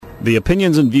The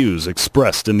opinions and views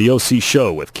expressed in the OC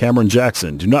Show with Cameron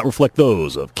Jackson do not reflect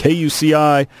those of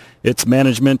KUCI, its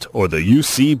management, or the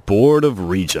UC Board of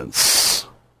Regents.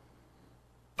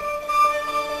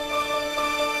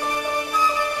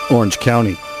 Orange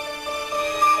County.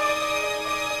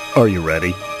 Are you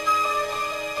ready?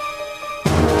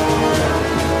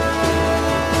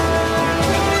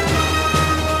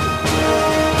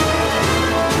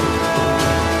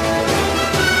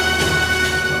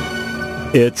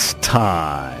 It's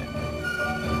time.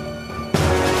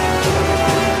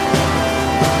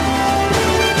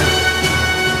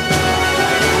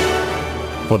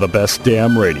 For the best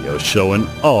damn radio show in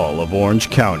all of Orange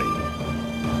County.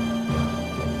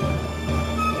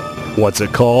 What's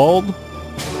it called?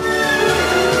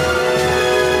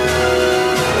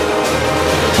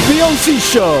 The OC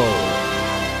Show!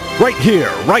 Right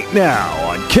here, right now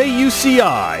on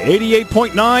KUCI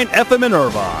 88.9 FM in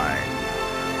Irvine.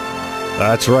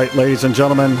 That's right, ladies and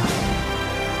gentlemen.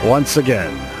 Once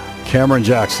again, Cameron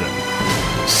Jackson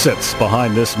sits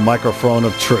behind this microphone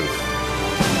of truth,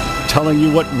 telling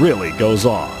you what really goes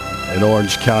on in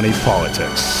Orange County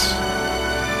politics.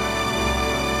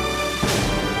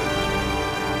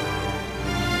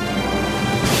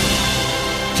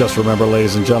 Just remember,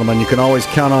 ladies and gentlemen, you can always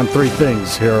count on three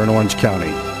things here in Orange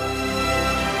County.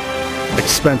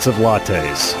 Expensive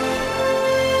lattes,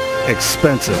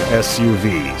 expensive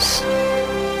SUVs,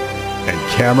 and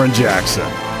Cameron Jackson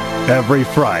every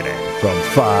Friday from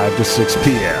 5 to 6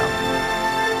 p.m.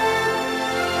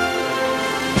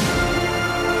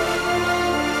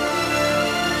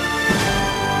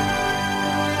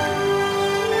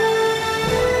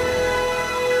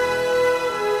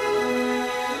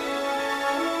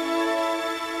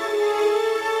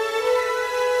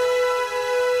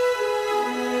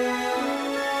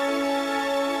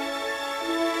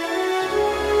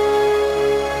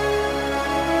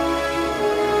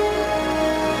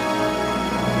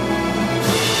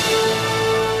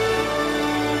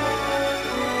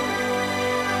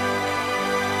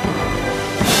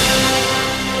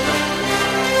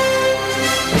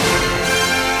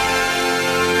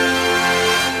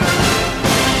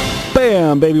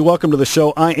 Baby, welcome to the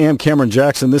show. I am Cameron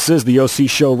Jackson. This is the OC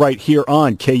Show right here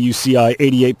on KUCI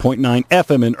 88.9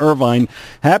 FM in Irvine.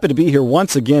 Happy to be here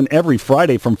once again every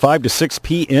Friday from 5 to 6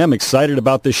 p.m. Excited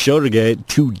about this show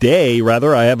today.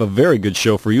 I have a very good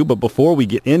show for you. But before we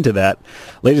get into that,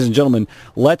 ladies and gentlemen,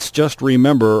 let's just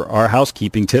remember our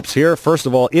housekeeping tips here. First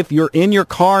of all, if you're in your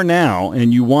car now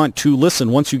and you want to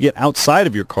listen once you get outside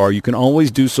of your car, you can always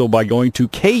do so by going to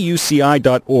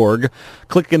KUCI.org.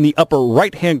 Click in the upper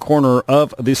right-hand corner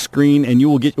of this screen, and you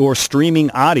will get your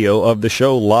streaming audio of the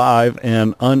show live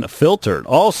and unfiltered.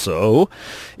 Also,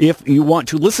 if you want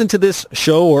to listen to this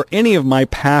show or any of my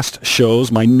past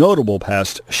shows, my notable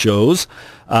past shows,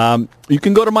 you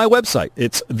can go to my website.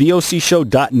 It's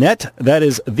theocshow.net. That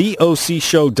is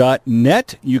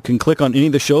theocshow.net. You can click on any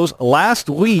of the shows. Last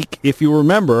week, if you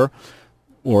remember,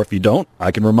 or if you don't,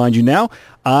 I can remind you now,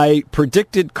 I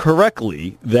predicted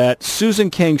correctly that Susan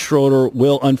Kang Schroeder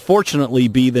will unfortunately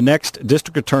be the next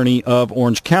district attorney of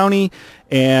Orange County,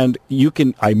 and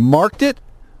I marked it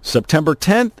September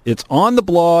 10th. It's on the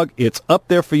blog. It's up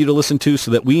there for you to listen to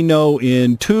so that we know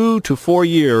in 2 to 4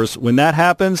 years when that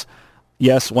happens,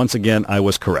 yes, once again, I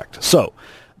was correct. So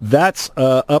that's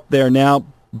up there now.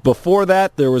 Before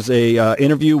that, there was a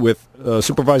interview with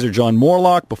Supervisor John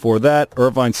Morlock. Before that,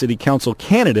 Irvine City Council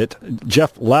candidate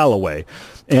Jeff Lalloway.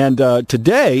 And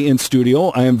today in studio,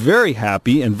 I am very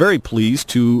happy and very pleased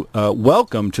to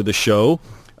welcome to the show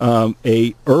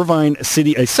a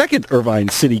second Irvine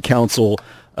City Council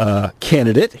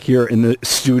candidate here in the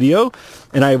studio.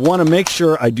 And I want to make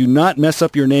sure I do not mess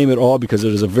up your name at all because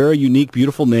it is a very unique,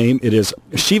 beautiful name. It is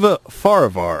Shiva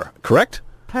Farivar, correct?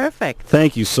 Perfect.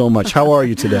 Thank you so much. How are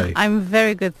you today? I'm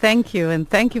very good. Thank you. And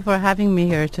thank you for having me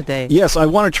here today. Yes, I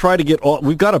want to try to get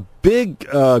we've got a big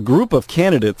group of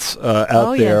candidates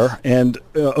out there. Yes. And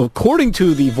according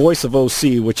to the Voice of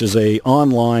OC, which is a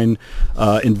online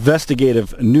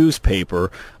investigative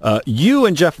newspaper, you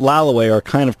and Jeff Lalloway are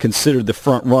kind of considered the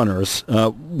front runners.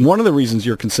 One of the reasons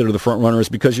you're considered the front runner is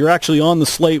because you're actually on the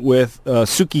slate with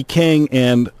Suki Kang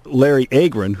and Larry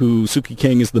Agron, who Suki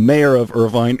Kang is the mayor of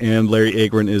Irvine and Larry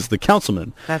Agron is the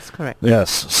councilman. That's correct.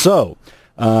 Yes. So,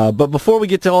 but before we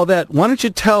get to all that, why don't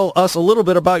you tell us a little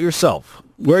bit about yourself?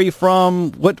 Where are you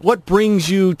from? What brings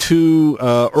you to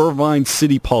Irvine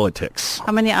city politics?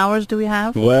 How many hours do we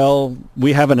have? Well,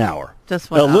 we have an hour. just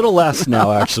 1 A hour. little less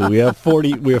now, actually. We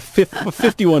have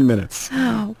 51 minutes.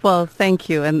 Well, thank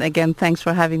you. And again, thanks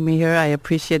for having me here. I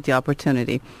appreciate the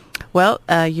opportunity. Well,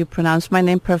 you pronounced my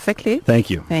name perfectly. Thank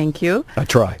you. Thank you. I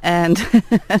try. And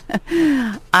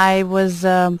I was,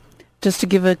 just to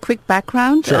give a quick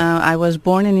background, Sure. I was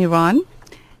born in Iran.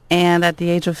 And at the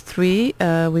age of 3,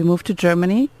 we moved to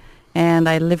Germany. And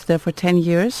I lived there for 10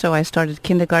 years. So I started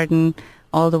kindergarten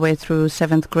all the way through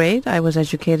 7th grade. I was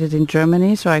educated in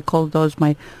Germany. So I called those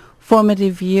my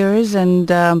formative years. And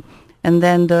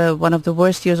then one of the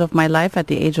worst years of my life, at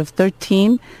the age of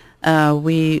 13,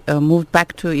 we moved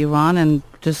back to Iran. And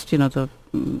just,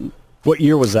 What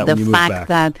year was that the when you moved fact back?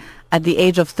 that at the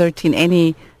age of 13,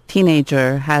 any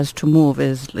teenager has to move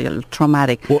is a little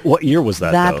traumatic. What year was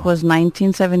that, That though? was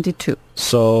 1972.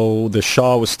 So the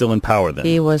Shah was still in power then?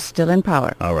 He was still in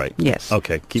power. All right. Yes.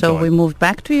 Okay, keep so going. we moved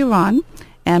back to Iran,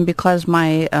 and because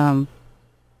my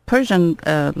Persian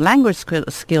language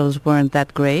skills weren't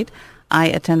that great, I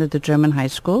attended the German high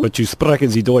school. But you sprechen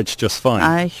Sie Deutsch just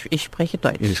fine. Ich spreche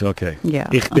Deutsch. Okay. Yeah.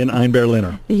 Ich bin ein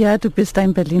Berliner. Ja, du bist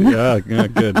ein Berliner. Yeah,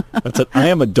 good. That's it. I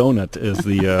am a donut is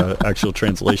the actual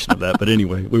translation of that. But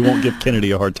anyway, we won't give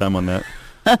Kennedy a hard time on that.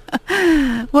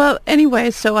 Well,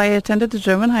 anyway, so I attended the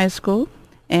German high school,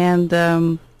 and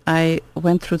I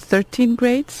went through 13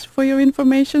 grades, for your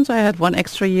information, so I had one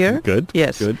extra year. Good.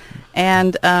 Yes. Good.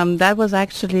 And that was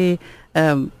actually,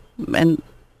 and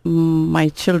my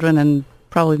children and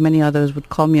probably many others would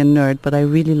call me a nerd, but I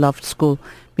really loved school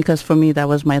because for me that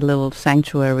was my little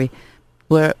sanctuary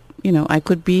where, I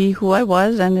could be who I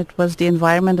was, and it was the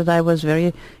environment that I was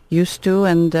very used to.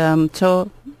 And so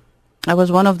I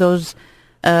was one of those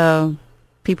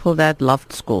people that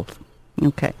loved school.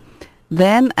 Okay.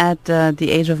 Then at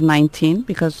the age of 19,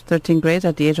 because 13 grades,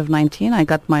 at the age of 19, I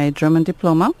got my German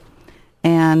diploma.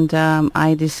 And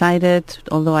I decided,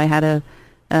 although I had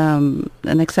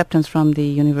an acceptance from the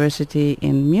university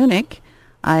in Munich,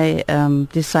 I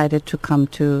decided to come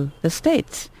to the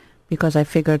States because I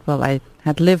figured, well, I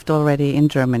had lived already in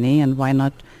Germany, and why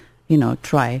not,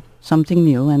 try something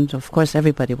new? And of course,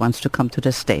 everybody wants to come to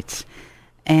the States.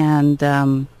 And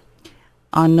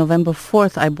on November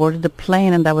 4th, I boarded a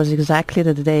plane, and that was exactly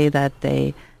the day that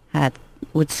they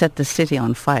would set the city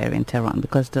on fire in Tehran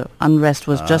because the unrest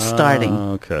was just starting.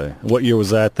 Okay. What year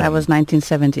was that then? That was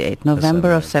 1978,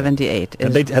 November of 78.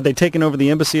 Had they taken over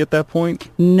the embassy at that point?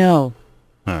 No,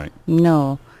 All right.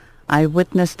 no. I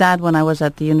witnessed that when I was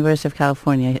at the University of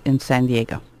California in San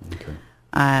Diego. Okay.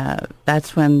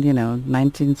 That's when,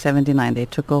 1979, they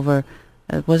took over.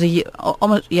 It was a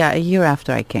year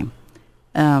after I came.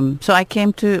 So I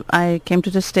came to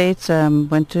the States,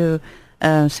 went to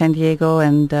San Diego,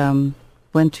 and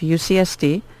went to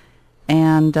UCSD,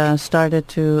 and started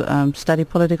to study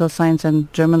political science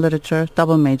and German literature,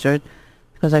 double majored,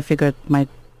 because I figured my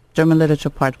German literature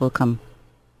part will come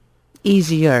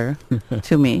easier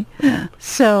to me.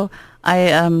 So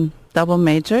I double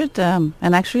majored, and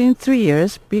actually in 3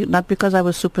 years, not because I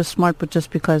was super smart, but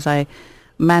just because I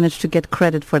managed to get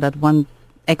credit for that one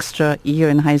extra year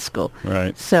in high school.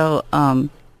 Right. So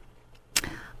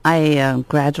I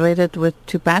graduated with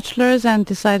 2 bachelors and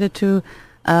decided to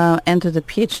enter the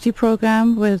PhD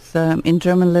program in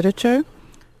German literature.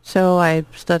 So I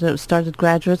started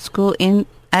graduate school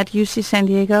at UC San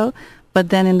Diego, but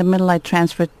then in the middle I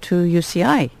transferred to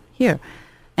UCI here.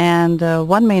 And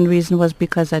one main reason was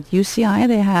because at UCI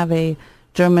they have a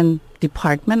German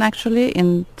department actually.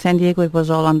 In San Diego it was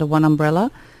all under one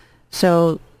umbrella.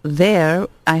 So there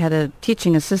I had a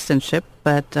teaching assistantship,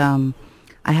 but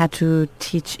I had to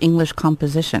teach English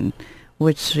composition,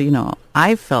 which,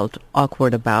 I felt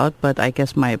awkward about, but I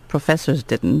guess my professors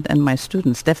didn't, and my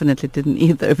students definitely didn't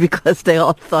either, because they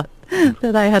all thought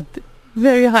that I had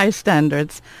very high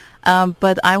standards.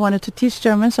 But I wanted to teach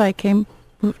German, so I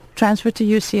transferred to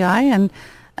UCI,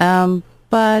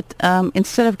 but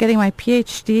instead of getting my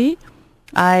PhD,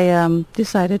 I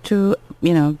decided to,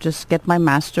 just get my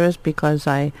master's because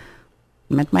I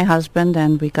met my husband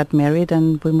and we got married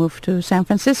and we moved to San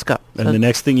Francisco. And the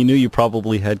next thing you knew, you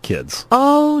probably had kids.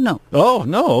 Oh, no. Oh,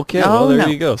 no. Okay. Well, there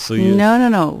you go. So you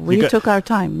No. We took our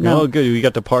time. No. Oh, good. You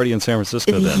got to party in San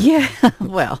Francisco then. Yeah.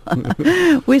 Well,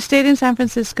 we stayed in San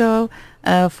Francisco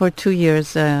for 2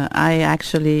 years. I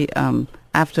actually,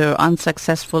 after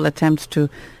unsuccessful attempts to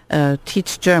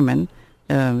teach German,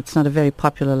 it's not a very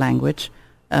popular language,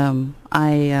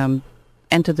 I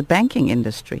entered the banking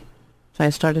industry. So I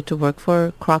started to work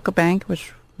for Crocker Bank,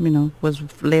 which, was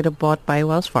later bought by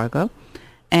Wells Fargo.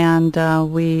 And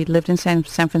we lived in San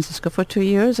Francisco for 2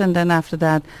 years. And then after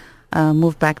that,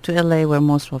 moved back to LA, where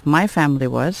most of my family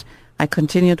was. I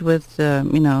continued with,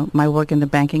 my work in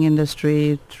the banking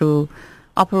industry through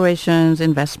operations,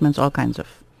 investments, all kinds of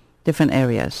different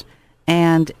areas.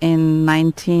 And in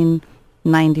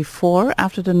 1994,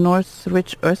 after the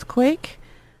Northridge earthquake,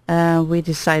 we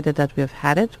decided that we've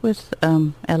had it with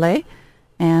LA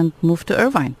and moved to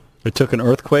Irvine. It took an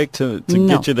earthquake to No.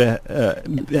 get you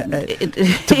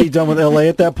to be done with LA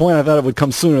at that point? I thought it would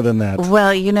come sooner than that.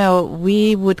 Well,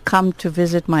 we would come to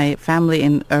visit my family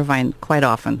in Irvine quite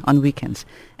often on weekends.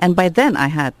 And by then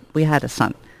we had a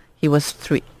son. He was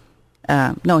 3.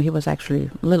 No, he was actually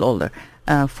a little older,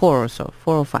 4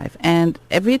 or 5. And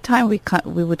every time we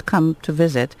would come to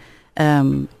visit,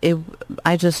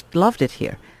 I just loved it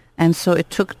here. And so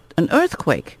it took an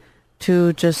earthquake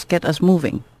to just get us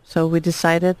moving. So we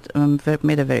decided,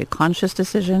 made a very conscious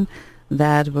decision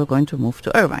that we're going to move to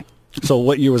Irvine. So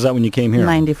what year was that when you came here?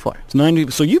 94. It's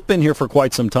 90. So you've been here for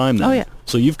quite some time then. Oh, yeah.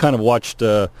 So you've kind of watched,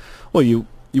 you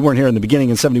weren't here in the beginning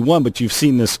in 71, but you've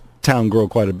seen this town grow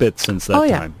quite a bit since that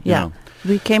time. Yeah.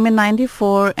 We came in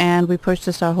 94 and we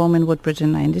purchased our home in Woodbridge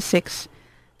in 96.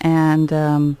 And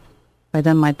by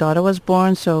then my daughter was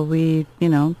born, so we,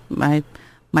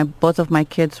 both of my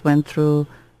kids went through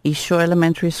East Shore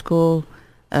Elementary School,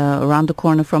 around the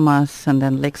corner from us, and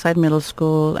then Lakeside Middle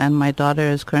School, and my daughter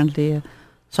is currently a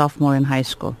sophomore in high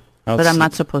school. But I'm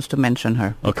not supposed to mention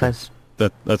her because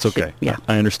that's okay. Yeah.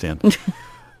 I understand.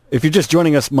 If you're just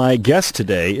joining us, my guest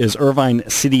today is Irvine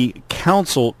City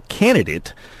Council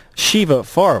candidate Shiva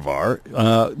Farivar.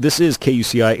 This is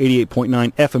KUCI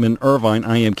 88.9 FM in Irvine.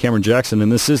 I am Cameron Jackson, and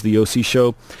this is the OC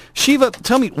Show. Shiva,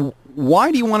 tell me,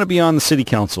 why do you want to be on the city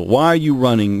council? Why are you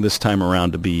running this time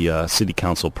around to be a city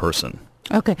council person?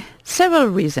 Okay, several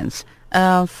reasons.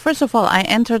 First of all, I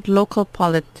entered local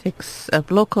politics,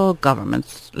 local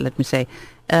governments, let me say,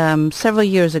 several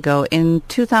years ago. In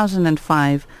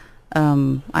 2005,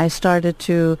 I started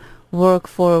to work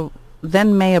for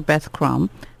then Mayor Beth Crum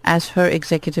as her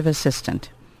executive assistant.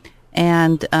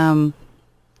 And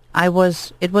it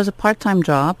was a part-time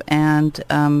job, and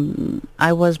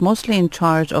I was mostly in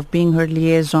charge of being her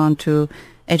liaison to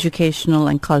educational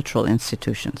and cultural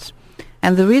institutions.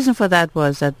 And the reason for that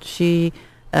was that she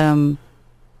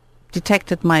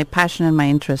detected my passion and my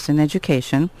interest in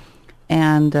education,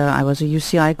 and I was a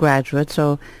UCI graduate,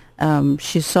 so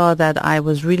she saw that I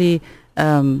was really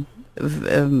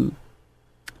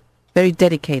very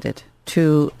dedicated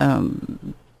to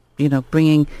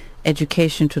bringing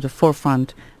education to the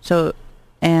forefront. So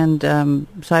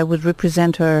I would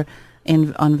represent her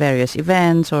on various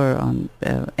events or on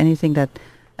anything that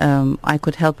I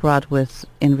could help her out with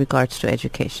in regards to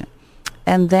education.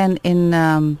 And then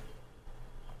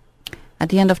at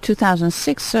the end of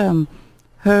 2006,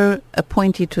 her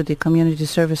appointee to the Community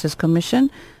Services Commission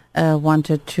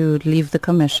wanted to leave the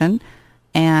commission,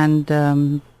 and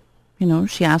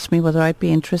she asked me whether I'd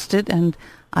be interested, and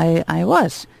I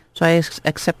was. So I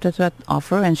accepted that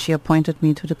offer, and she appointed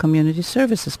me to the Community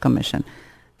Services Commission.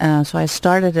 So I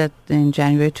started it in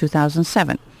January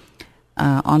 2007.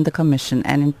 On the commission,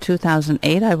 and in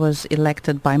 2008 I was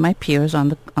elected by my peers on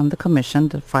the commission,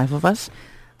 the 5 of us.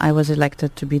 I was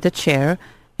elected to be the chair,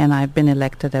 and I've been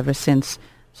elected ever since.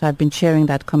 So I've been chairing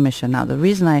that commission. Now the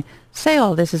reason I say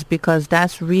all this is because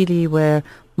that's really where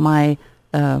my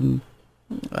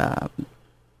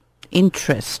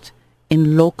interest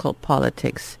in local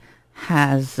politics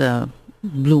has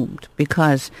bloomed,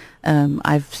 because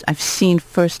I've seen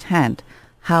firsthand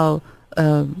how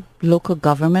local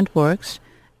government works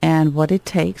and what it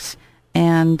takes,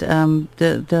 and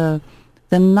the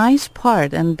nice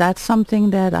part, and that's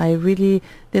something that I really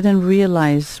didn't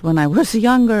realize when I was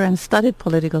younger and studied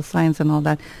political science and all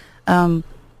that,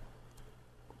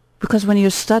 because when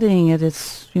you're studying it,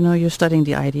 it's you're studying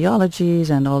the ideologies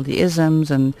and all the isms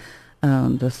and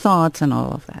the thoughts and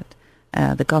all of that,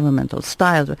 the governmental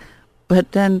styles.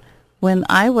 But then when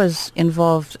I was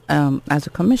involved as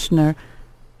a commissioner,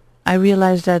 I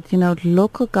realized that,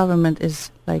 local government is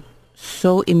like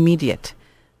so immediate.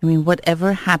 I mean,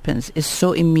 whatever happens is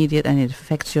so immediate, and it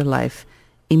affects your life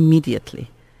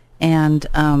immediately. And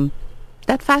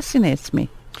that fascinates me.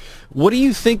 What do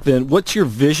you think then? What's your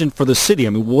vision for the city?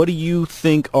 I mean, what do you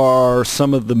think are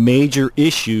some of the major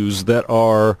issues that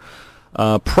are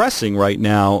pressing right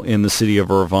now in the city of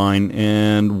Irvine?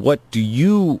 And what do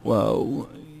you...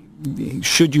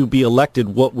 should you be elected,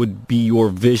 what would be your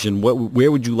vision?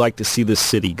 Where would you like to see this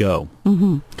city go?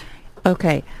 Mm-hmm.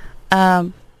 Okay.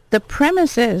 The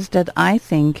premise is that I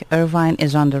think Irvine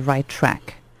is on the right track.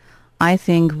 I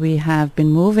think we have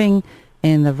been moving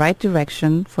in the right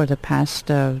direction for the past,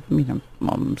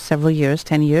 several years,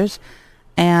 10 years,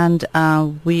 and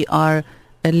we are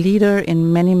a leader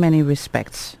in many, many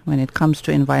respects when it comes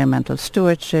to environmental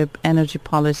stewardship, energy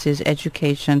policies,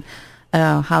 education,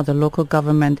 how the local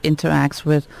government interacts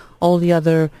with all the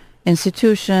other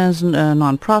institutions,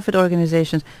 non-profit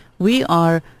organizations. We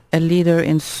are a leader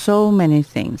in so many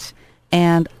things,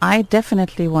 and I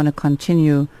definitely want to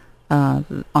continue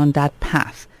on that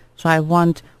path. So I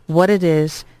want what it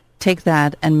is, take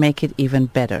that and make it even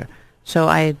better. So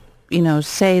I,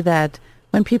 say that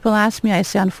when people ask me, I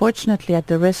say, unfortunately, at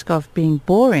the risk of being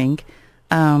boring,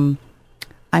 I'm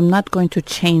not going to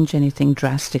change anything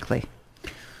drastically.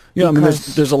 Yeah, I mean,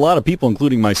 there's a lot of people,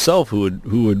 including myself, who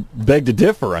would beg to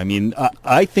differ. I mean,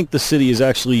 I think the city is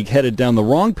actually headed down the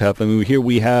wrong path. I mean, here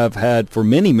we have had for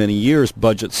many, many years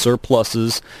budget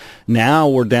surpluses. Now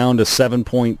we're down to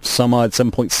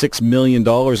 $7.6 million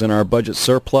in our budget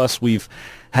surplus. We've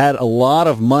had a lot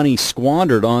of money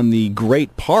squandered on the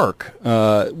Great Park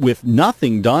with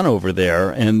nothing done over there,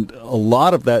 and a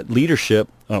lot of that leadership,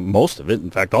 most of it,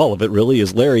 in fact all of it really,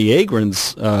 is Larry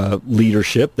Agron's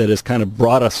leadership that has kind of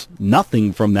brought us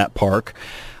nothing from that park.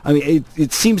 I mean,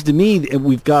 it seems to me that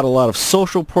we've got a lot of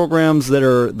social programs that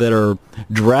are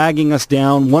dragging us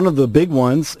down. One of the big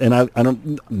ones, and I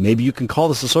don't, maybe you can call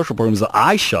this a social program, is the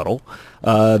iShuttle,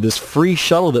 this free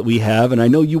shuttle that we have, and I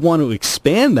know you want to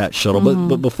expand that shuttle. Mm-hmm.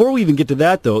 But before we even get to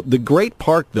that, though, the Great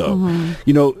Park, though,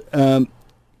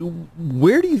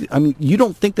 where do you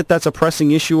don't think that that's a pressing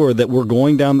issue, or that we're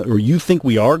going down, or you think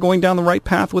we are going down the right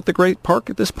path with the Great Park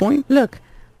at this point? Look.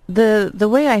 The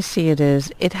way I see it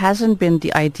is, it hasn't been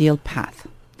the ideal path,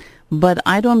 but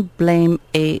I don't blame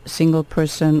a single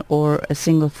person or a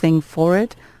single thing for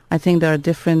it. I think there are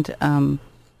different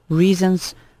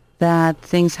reasons that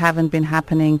things haven't been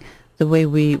happening the way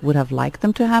we would have liked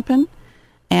them to happen,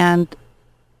 and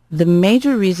the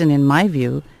major reason, in my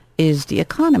view, is the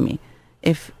economy.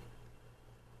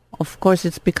 Of course,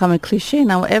 it's become a cliche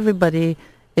now. Everybody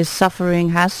is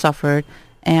suffering, has suffered,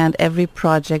 and every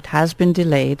project has been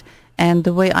delayed. And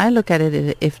the way I look at it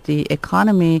is, if the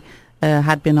economy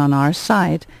had been on our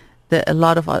side,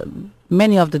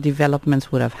 many of the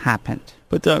developments would have happened.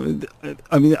 But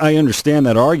I understand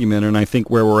that argument, and I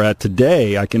think where we're at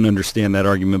today, I can understand that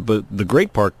argument. But the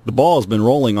Great Park, the ball has been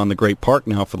rolling on the Great Park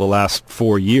now for the last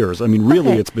 4 years. I mean,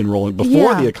 really, It's been rolling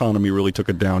before the economy really took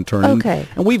a downturn. Okay.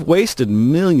 And we've wasted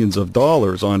millions of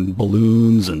dollars on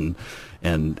balloons and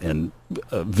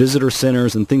visitor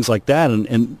centers and things like that,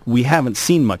 and we haven't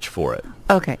seen much for it.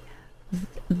 Okay.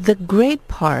 The Great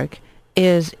Park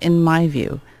is, in my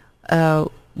view,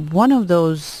 one of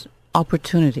those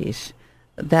opportunities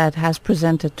that has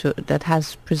presented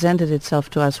itself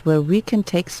to us, where we can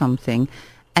take something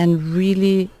and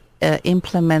really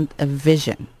implement a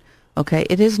vision. Okay,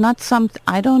 it is not something,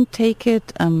 I don't take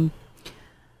it, and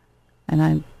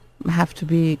I have to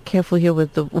be careful here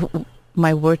with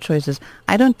my word choices.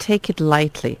 I don't take it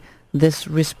lightly, this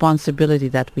responsibility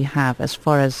that we have as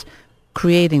far as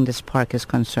creating this park is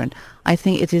concerned. I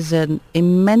think it is an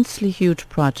immensely huge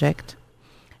project,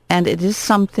 and it is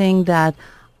something that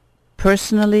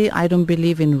personally I don't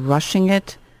believe in rushing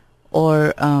it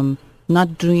or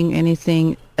not doing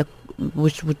anything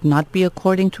which would not be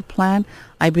according to plan.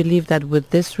 I believe that with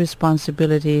this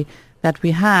responsibility that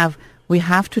we have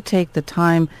to take the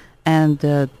time and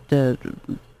the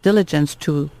diligence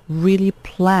to really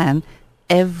plan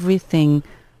everything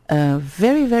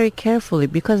very, very carefully,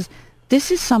 because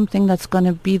this is something that's going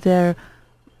to be there,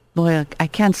 well, I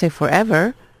can't say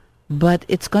forever, but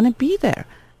it's going to be there.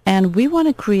 And we want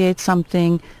to create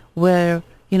something where,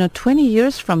 20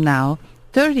 years from now,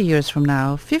 30 years from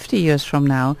now, 50 years from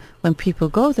now, when people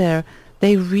go there,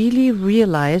 they really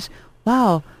realize,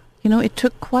 wow, it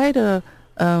took quite a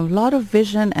lot of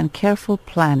vision and careful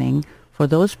planning for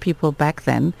those people back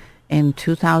then in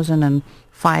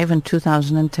 2005 and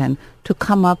 2010 to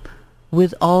come up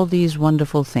with all these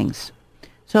wonderful things.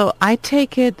 So I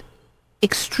take it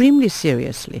extremely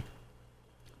seriously.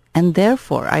 And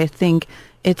therefore, I think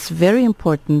it's very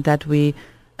important that we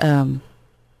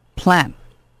plan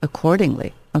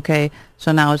accordingly. Okay?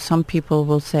 So now some people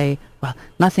will say, well,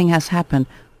 nothing has happened.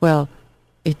 Well,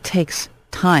 it takes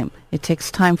time. It takes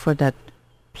time for that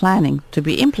planning to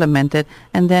be implemented.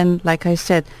 And then, like I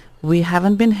said, we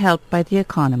haven't been helped by the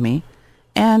economy.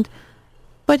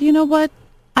 But you know what?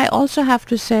 I also have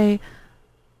to say,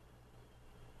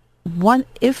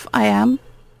 if I am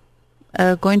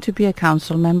going to be a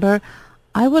council member,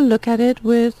 I will look at it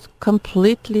with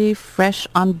completely fresh,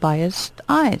 unbiased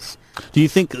eyes. Do you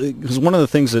think, because one of the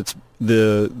things that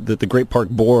the Great Park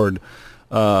Board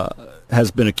has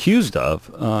been accused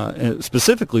of, and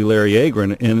specifically Larry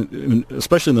Agron, and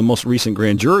especially in the most recent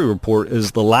grand jury report,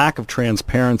 is the lack of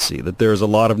transparency. That there's a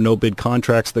lot of no-bid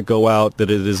contracts that go out. That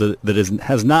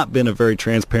has not been a very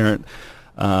transparent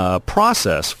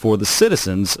process for the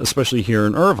citizens, especially here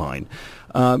in Irvine.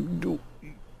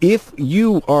 If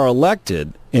you are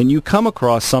elected and you come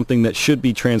across something that should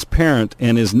be transparent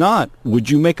and is not, would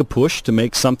you make a push to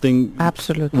make something?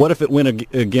 Absolutely. What if it went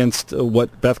against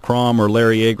what Beth Crom or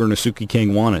Larry Agron or Suki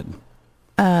King wanted?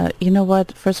 You know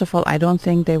what? First of all, I don't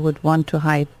think they would want to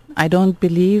hide. I don't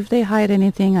believe they hide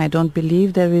anything. I don't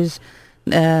believe there is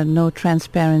no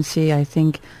transparency. I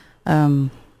think,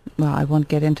 well, I won't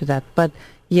get into that. But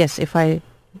yes, if I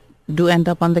do end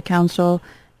up on the council,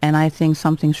 and I think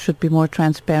something should be more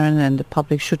transparent and the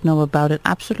public should know about it,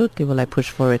 absolutely will I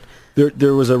push for it.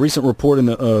 There was a recent report in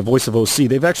the Voice of OC.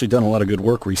 They've actually done a lot of good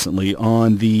work recently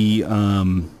on the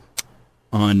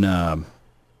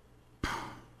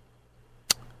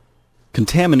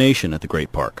contamination at the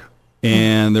Great Park.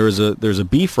 And there's a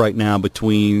beef right now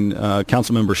between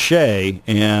Councilmember Shea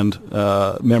and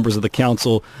members of the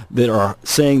council that are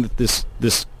saying that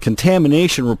this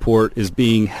contamination report is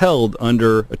being held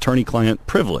under attorney-client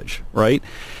privilege, right?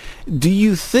 Do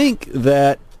you think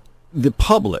that the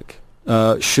public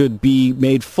should be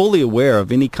made fully aware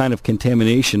of any kind of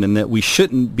contamination and that we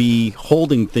shouldn't be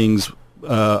holding things,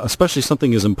 especially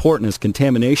something as important as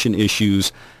contamination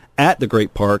issues, at the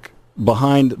Great Park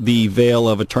behind the veil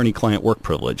of attorney-client work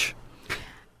privilege?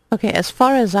 Okay, as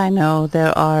far as I know,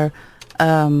 there are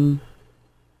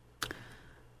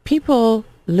people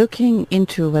looking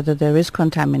into whether there is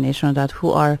contamination or not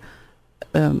who are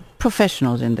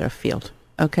professionals in their field.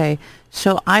 Okay,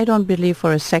 so I don't believe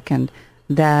for a second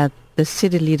that the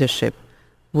city leadership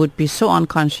would be so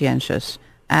unconscientious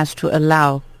as to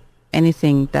allow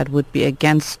anything that would be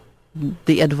against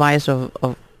the advice of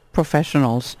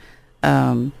professionals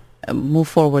move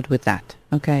forward with that.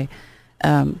 Okay,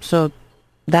 so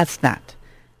that's that.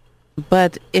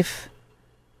 But if,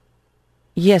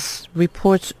 yes,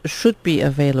 reports should be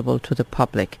available to the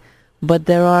public, but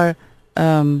there are,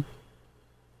 how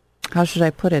should I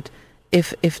put it?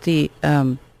 If the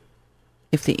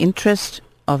interest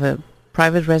of a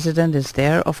private resident is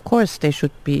there, of course they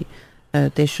should be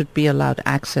allowed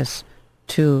access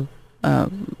to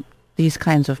these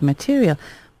kinds of material.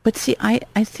 But see,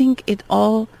 I think it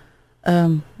all.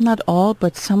 Not all,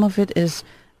 but some of it is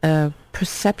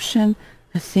perception.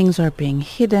 Things are being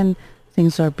hidden.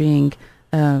 Things are being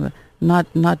not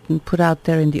put out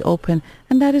there in the open,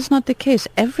 and that is not the case.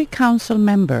 Every council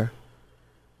member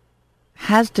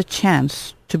has the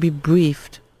chance to be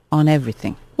briefed on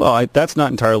everything. Well, that's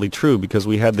not entirely true, because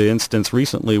we had the instance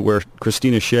recently where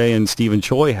Christina Shea and Stephen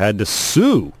Choi had to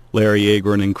sue Larry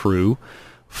Agron and crew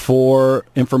for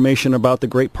information about the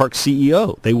Great Park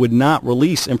CEO. They would not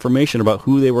release information about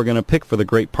who they were going to pick for the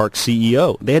Great Park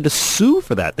CEO. They had to sue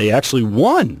for that. They actually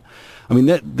won. I mean,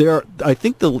 I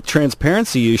think the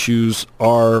transparency issues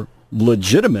are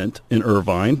legitimate in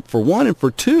Irvine, for one, and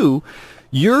for two,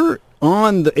 you're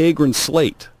on the Agron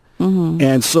slate. Mm-hmm.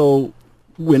 And so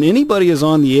when anybody is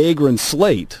on the Agron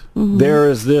slate, mm-hmm. there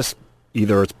is this,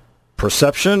 either it's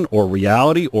perception or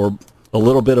reality or a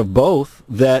little bit of both,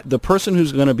 that the person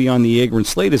who's going to be on the Agron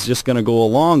slate is just going to go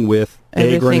along with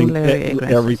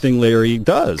everything Larry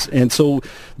does. And so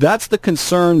that's the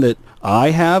concern that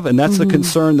I have, and that's mm-hmm. the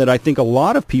concern that I think a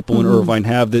lot of people mm-hmm. in Irvine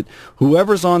have, that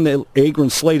whoever's on the Agron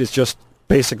slate is just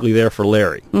basically there for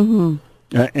Larry. Mm-hmm.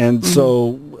 And mm-hmm.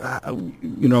 so,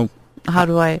 how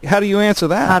do you answer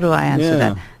that? How do I answer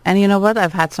that? And you know what?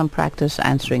 I've had some practice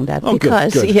answering that,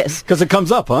 because good. Yes, because it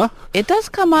comes up, huh? It does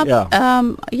come up.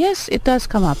 Yeah. Yes, it does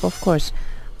come up. Of course,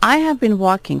 I have been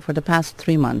walking for the past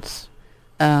 3 months,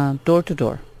 door to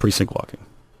door. Precinct walking.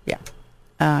 Yeah,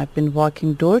 I've been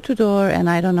walking door to door, and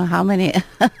I don't know how many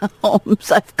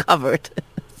homes I've covered.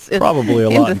 Probably a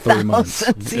lot in 3 months.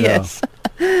 Yes,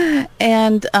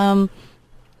 and.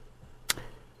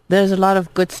 There's a lot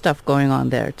of good stuff going on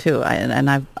there too,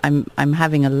 I'm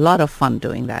having a lot of fun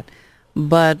doing that.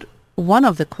 But one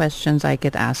of the questions I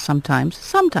get asked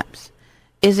sometimes,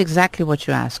 is exactly what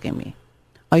you're asking me.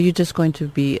 Are you just going to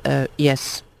be a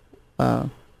yes? A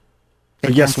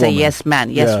yes woman. Say yes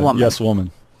man, yes woman. Yes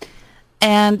woman.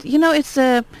 And it's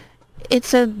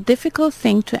a difficult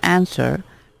thing to answer,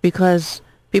 because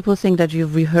people think that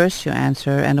you've rehearsed your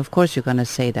answer, and of course you're going to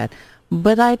say that.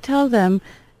 But I tell them,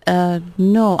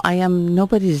 no, I am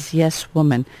nobody's yes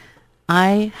woman.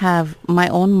 I have my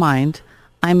own mind.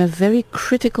 I'm a very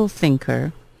critical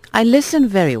thinker. I listen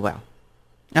very well.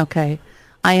 Okay?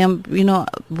 I am,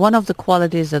 one of the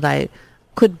qualities that I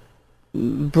could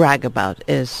brag about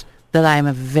is that I am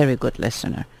a very good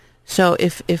listener. So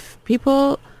if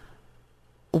people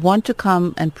want to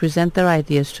come and present their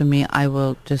ideas to me, I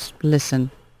will just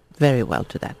listen very well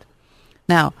to that.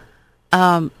 Now,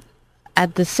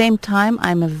 at the same time,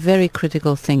 I'm a very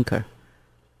critical thinker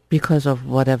because of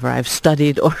whatever I've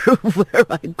studied or where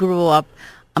I grew up.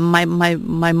 My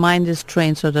mind is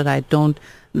trained so that I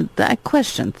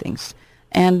question things,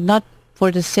 and not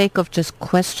for the sake of just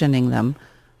questioning them,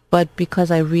 but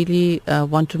because I really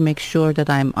want to make sure that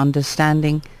I'm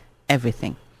understanding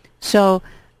everything. So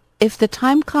if the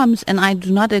time comes and I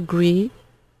do not agree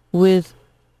with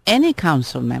any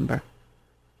council member,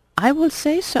 I will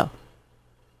say so.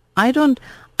 I don't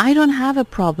have a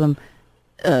problem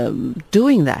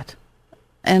doing that.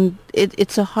 And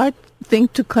it's a hard thing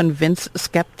to convince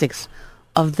skeptics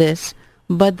of this,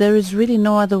 but there is really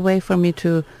no other way for me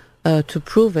to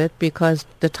prove it, because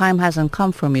the time hasn't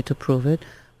come for me to prove it.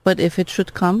 But if it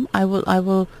should come, I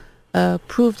will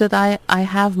prove that I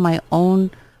have my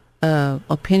own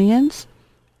opinions,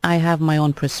 I have my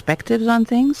own perspectives on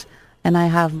things, and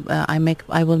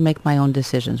I will make my own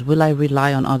decisions. Will I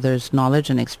rely on others' knowledge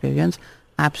and experience?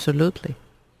 Absolutely.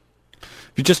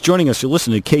 If you're just joining us, you're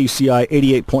listening to KUCI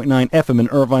 88.9 FM in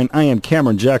Irvine. I am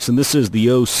Cameron Jackson. This is the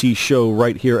OC Show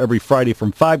right here every Friday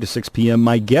from 5 to 6 p.m.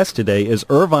 My guest today is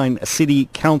Irvine City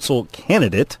Council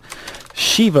candidate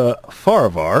Shiva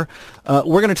Farivar.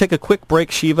 We're going to take a quick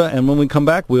break, Shiva, and when we come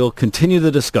back, we'll continue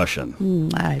the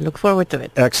discussion. I look forward to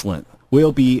it. Excellent.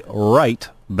 We'll be right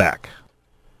back.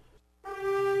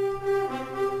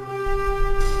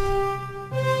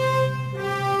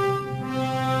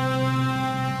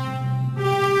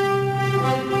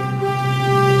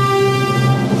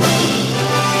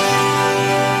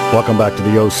 Welcome back to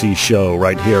the OC Show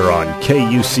right here on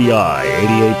KUCI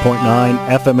 88.9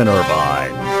 FM in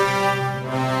Irvine.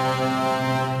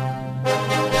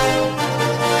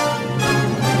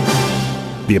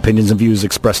 The opinions and views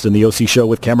expressed in the OC Show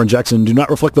with Cameron Jackson do not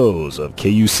reflect those of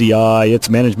KUCI, its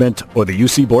management, or the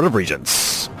UC Board of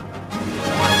Regents.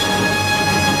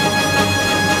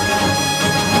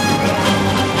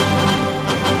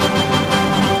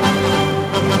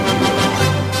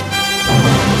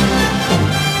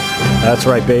 That's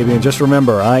right, baby. And just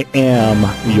remember, I am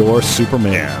your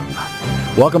Superman.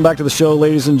 Welcome back to the show,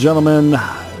 ladies and gentlemen.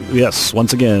 Yes,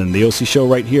 once again, the OC Show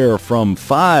right here from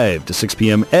 5 to 6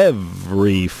 p.m.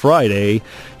 every Friday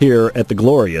here at the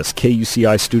glorious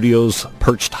KUCI studios,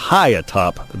 perched high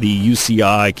atop the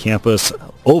UCI campus,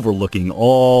 overlooking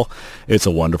all. It's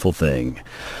a wonderful thing.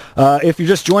 If you're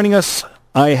just joining us,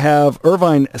 I have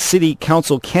Irvine City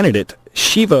Council candidate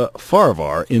Shiva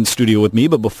Farivar in studio with me.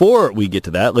 But before we get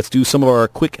to that, let's do some of our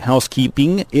quick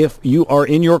housekeeping. If you are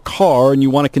in your car and you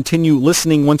want to continue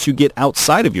listening once you get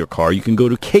outside of your car, you can go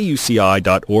to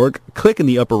KUCI.org, click in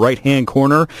the upper right-hand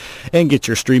corner, and get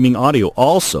your streaming audio.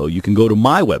 Also, you can go to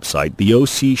my website,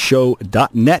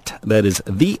 theocshow.net. That is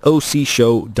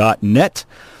theocshow.net.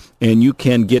 And you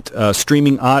can get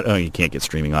streaming audio. You can't get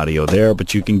streaming audio there,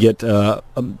 but you can get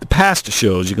past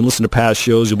shows. You can listen to past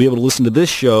shows. You'll be able to listen to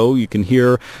this show. You can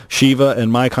hear Shiva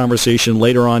and my conversation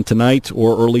later on tonight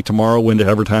or early tomorrow,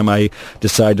 whenever time I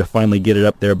decide to finally get it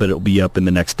up there, but it'll be up in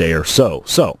the next day or so.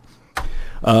 So,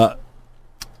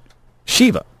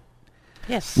 Shiva.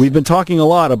 Yes. We've been talking a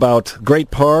lot about Great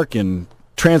Park and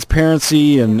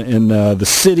transparency and the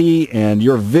city and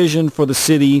your vision for the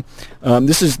city.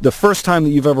 This is the first time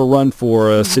that you've ever run for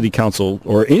a city council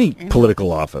or any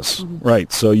political office,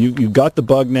 right? So you got the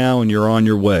bug now and you're on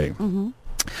your way.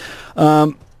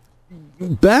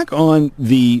 Back on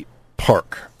the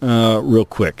park, real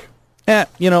quick.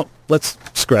 Let's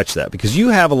scratch that, because you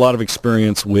have a lot of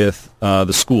experience with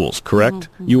the schools, correct?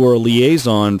 You were a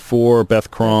liaison for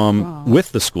Beth Crom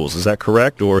with the schools, is that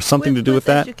correct? Or something to do with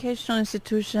that? Educational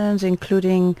institutions,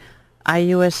 including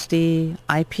IUSD,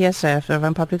 IPSF,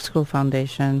 Irvine Public School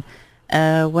Foundation.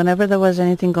 Whenever there was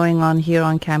anything going on here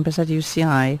on campus at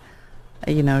UCI,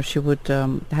 she would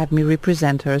have me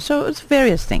represent her. So it's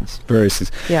various things.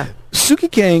 Yeah.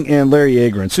 Suki Kang and Larry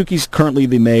Agron. Suki's currently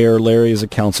the mayor. Larry is a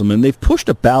councilman. They've pushed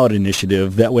a ballot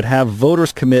initiative that would have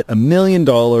voters commit $1 million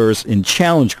in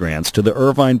challenge grants to the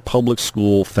Irvine Public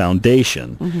School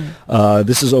Foundation.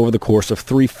 This is over the course of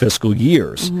 3 fiscal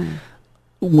years.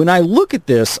 When I look at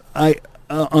this,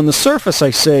 on the surface, I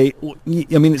say,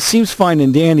 it seems fine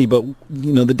and dandy, but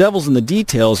the devil's in the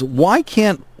details. Why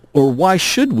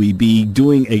should we be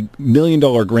doing a $1 million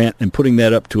grant and putting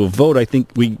that up to a vote? I think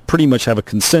we pretty much have a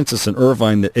consensus in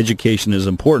Irvine that education is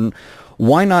important.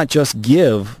 Why not just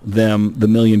give them the $1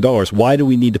 million? Why do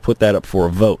we need to put that up for a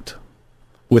vote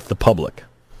with the public?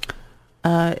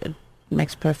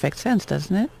 makes perfect sense,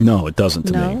 doesn't it? No, it doesn't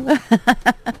to me. No.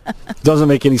 Doesn't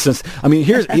make any sense. I mean,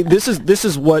 this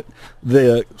is what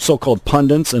the so-called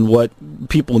pundits and what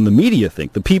people in the media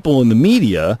think. The people in the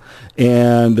media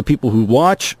and the people who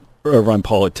watch Irvine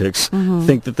politics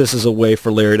think that this is a way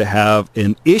for Larry to have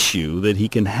an issue that he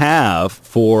can have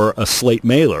for a slate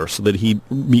mailer so that he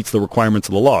meets the requirements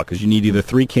of the law, because you need either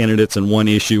 3 candidates in one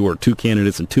issue or 2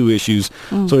 candidates in 2 issues.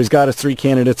 So he's got his 3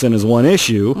 candidates in his one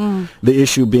issue, the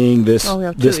issue being this. Oh, we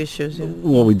have 2 issues. Yeah.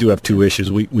 Well, we do have 2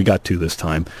 issues. We got 2 this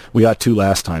time. We got 2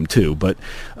 last time too, but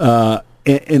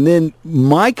and then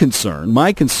my concern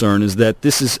is that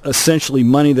this is essentially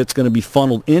money that's going to be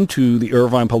funneled into the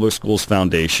Irvine Public Schools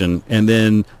Foundation, and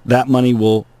then that money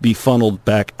will be funneled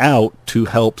back out to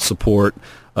help support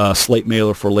slate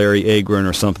mailer for Larry Agron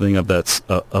or something of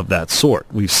that sort.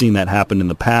 We've seen that happen in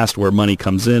the past, where money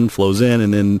comes in, flows in,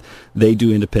 and then they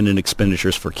do independent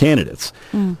expenditures for candidates.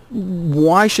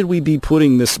 Why should we be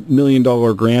putting this $1 million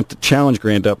challenge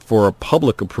grant up for a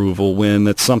public approval when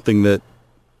that's something that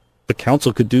the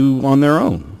council could do on their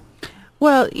own?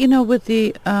 Well, with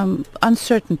the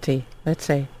uncertainty, let's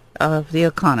say, of the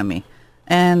economy,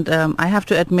 and I have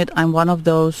to admit I'm one of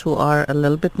those who are a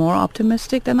little bit more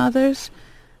optimistic than others.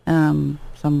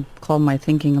 Some call my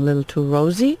thinking a little too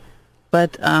rosy,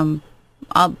 but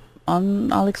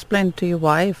I'll explain to you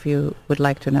why if you would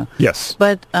like to know. Yes.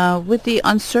 But with the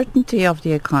uncertainty of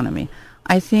the economy,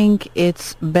 I think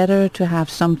it's better to have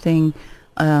something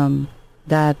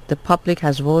that the public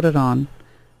has voted on,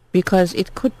 because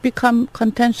it could become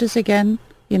contentious again,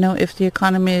 if the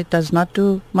economy does not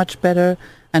do much better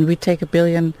and we take $1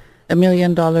 million,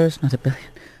 not a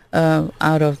billion,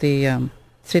 out of the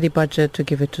city budget to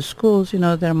give it to schools,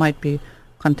 there might be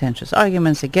contentious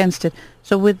arguments against it.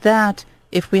 So with that,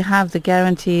 if we have the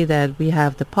guarantee that we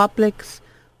have the public's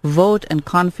vote and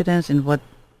confidence in what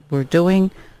we're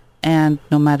doing, and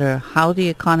no matter how the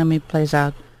economy plays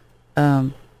out,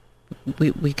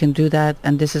 we can do that,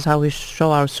 and this is how we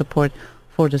show our support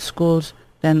for the schools,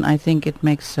 then I think it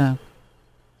makes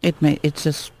it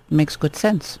just makes good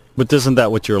sense. But isn't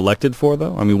that what you're elected for,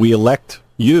 though? I mean, we elect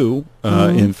you,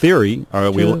 in theory,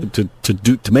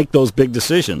 to make those big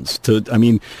decisions.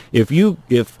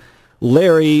 If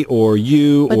Larry or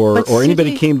you or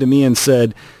anybody came to me and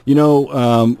said,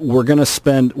 we're going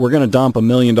to dump $1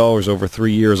 million over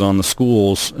 3 years on the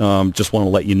schools, just want to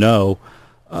let you know.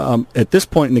 At this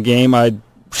point in the game, I'd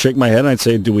shake my head and I'd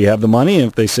say, "Do we have the money?" And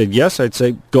if they said yes, I'd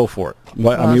say, "Go for it."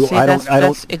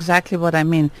 That's exactly what I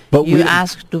mean. But you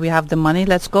asked, "Do we have the money?"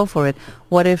 Let's go for it.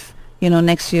 What if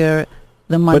next year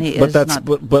the money is not?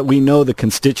 But we know the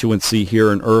constituency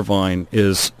here in Irvine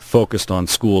is focused on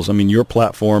schools. I mean, your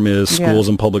platform is schools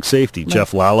and public safety. No.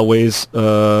 Jeff Lalloway's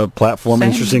platform,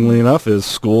 interestingly enough, is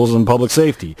schools and public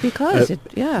safety.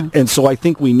 And so I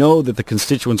think we know that the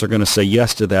constituents are going to say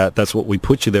yes to that. That's what we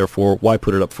put you there for. Why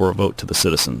put it up for a vote to the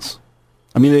citizens?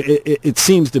 I mean, it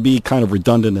seems to be kind of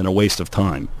redundant and a waste of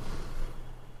time.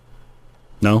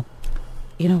 No?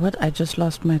 You know what? I just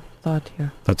lost my thought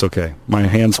here. That's okay. My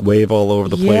hands wave all over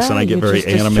the place, and I get very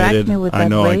animated. I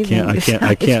know. I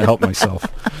can't help myself.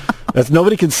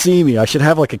 Nobody can see me. I should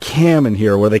have like a cam in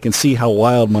here where they can see how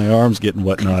wild my arms get and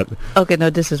whatnot. Okay,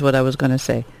 no, this is what I was going to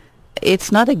say.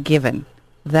 It's not a given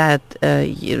that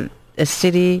a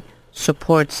city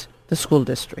supports the school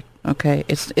district. Okay,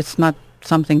 it's not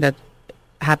something that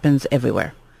happens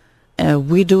everywhere.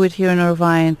 We do it here in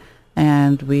Irvine,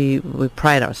 and we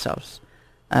pride ourselves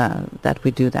that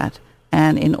we do that.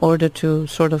 And in order to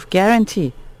sort of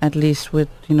guarantee, at least with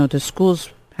the schools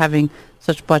having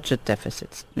such budget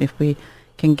deficits, if we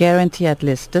can guarantee at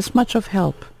least this much of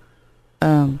help,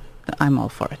 I'm all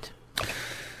for it.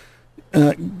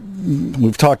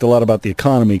 We've talked a lot about the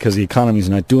economy because the economy is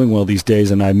not doing well these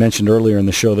days, and I mentioned earlier in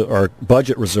the show that our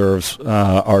budget reserves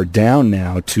are down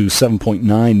now to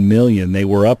 $7.9 million. They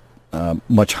were up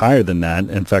much higher than that.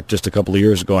 In fact, just a couple of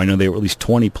years ago, I know they were at least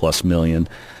 20 plus million.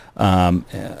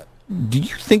 Do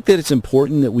you think that it's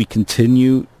important that we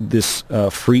continue this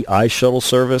free iShuttle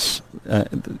service?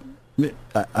 Let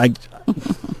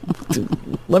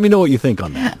me know what you think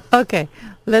on that. Okay,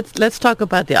 let's talk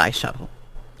about the iShuttle.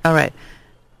 All right.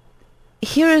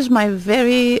 Here is my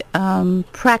very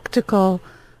practical,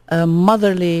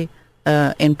 motherly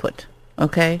input.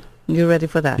 Okay, you ready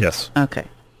for that? Yes. Okay.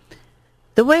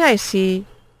 The way I see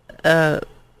how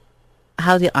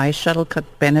the iShuttle could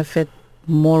benefit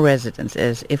more residents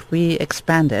is if we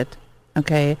expand it,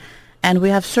 okay, and we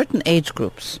have certain age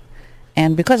groups.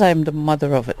 And because I'm the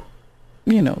mother of a,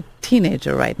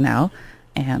 teenager right now,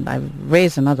 and I've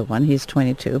raised another one. He's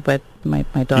 22, but my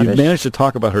daughter... You've managed to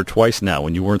talk about her twice now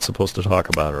when you weren't supposed to talk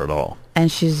about her at all.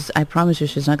 And I promise you,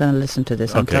 she's not going to listen to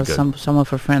this Okay, until good. some of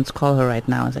her friends call her right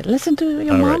now and say, listen to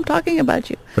your All mom right. talking about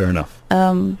you. Fair enough.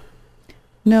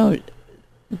 No,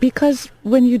 because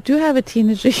when you do have a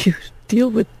teenager, you deal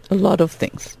with a lot of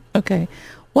things, okay?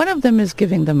 One of them is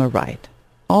giving them a ride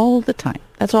all the time.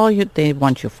 That's all they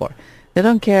want you for. They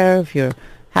don't care if you're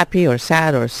happy or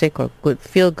sad or sick or good,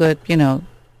 feel good,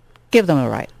 give them a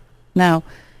ride. Now,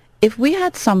 if we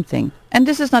had something, and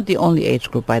this is not the only age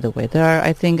group, by the way. There are,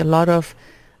 I think, a lot of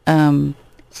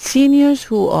seniors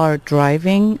who are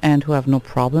driving and who have no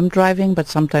problem driving, but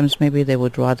sometimes maybe they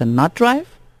would rather not drive.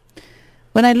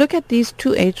 When I look at these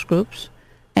two age groups,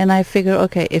 and I figure,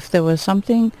 okay, if there was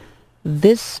something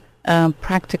this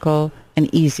practical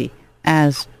and easy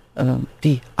as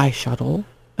the iShuttle,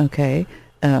 okay,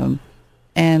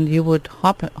 and you would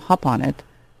hop on it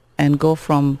and go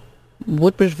from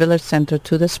Woodbridge Village Center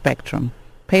to the Spectrum,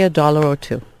 pay $1 or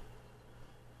 $2.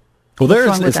 Well,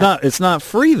 It's not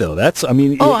free though. That's I'm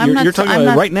you're not- talking I'm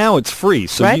about not- right now. It's free.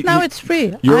 So Right now it's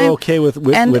free. You're I'm- okay with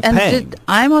and paying.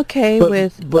 I'm okay But-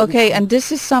 with but- okay, and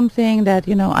this is something that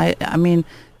I mean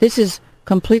this is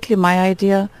completely my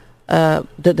idea.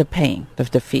 The paying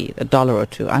the fee, $1 or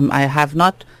 $2. I have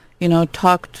not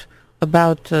talked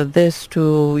about this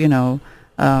to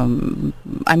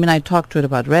I mean I talked to it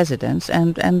about residents,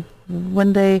 and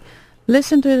when they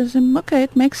listen to it, they say, okay,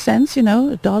 it makes sense.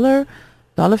 $1,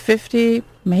 $1.50,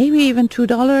 maybe even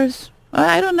 $2.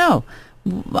 I don't know.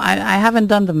 I haven't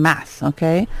done the math.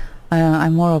 Okay,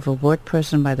 I'm more of a word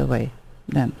person, by the way.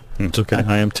 Then It's okay.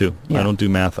 I am too. I Yeah. don't do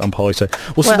math. I'm poli sci.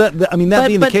 Well, so Well, that being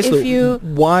the but case, if though, you-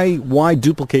 why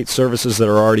duplicate services that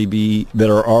are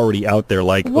already out there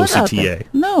like what out OCTA? there?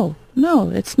 No,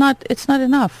 it's not. It's not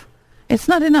enough. It's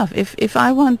not enough. If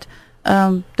I want,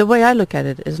 the way I look at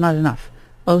it is not enough.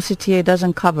 OCTA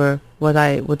doesn't cover what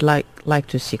I would like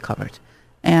to see covered,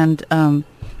 and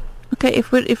okay,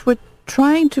 if we're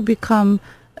trying to become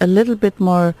a little bit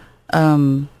more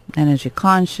energy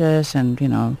conscious and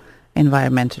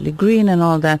environmentally green and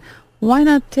all that, why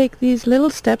not take these little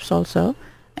steps also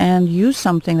and use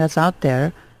something that's out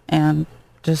there and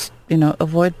just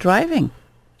avoid driving?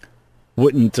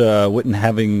 Wouldn't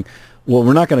having well,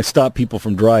 we're not going to stop people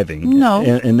from driving. No.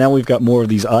 And now we've got more of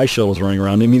these iShuttles running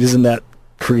around. I mean, isn't that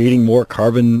creating more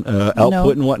carbon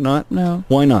output and whatnot? No,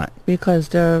 Why not? because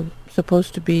they're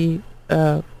supposed to be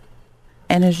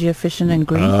energy efficient and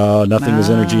green. Oh, nothing is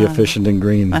energy efficient and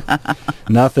green.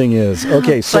 Nothing is.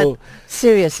 Okay, so But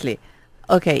seriously,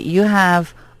 okay, you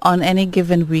have on any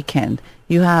given weekend,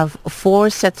 you have 4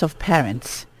 sets of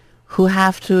parents who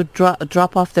have to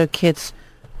drop off their kids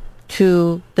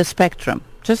to the Spectrum.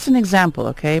 Just an example,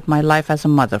 okay? My life as a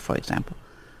mother, for example.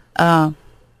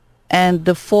 And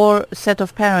the 4 set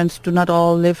of parents do not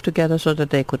all live together so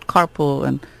that they could carpool.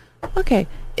 And okay,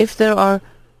 if there are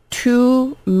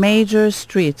 2 major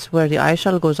streets where the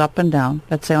iShuttle goes up and down,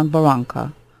 let's say on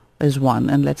Barranca is one,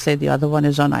 and let's say the other one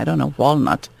is on, I don't know,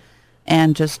 Walnut,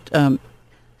 and just, what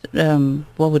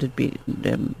would it be?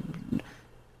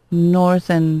 North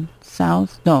and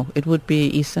south? No, it would be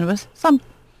east and west,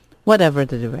 whatever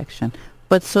the direction.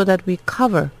 But so that we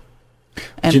cover.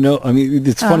 And I mean,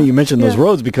 it's funny you mentioned those yeah.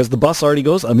 roads because the bus already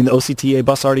goes, the OCTA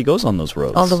bus already goes on those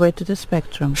roads. all the way to the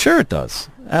Spectrum. Sure it does.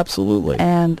 Absolutely.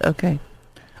 And, okay.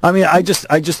 I mean,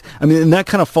 and that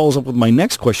kind of follows up with my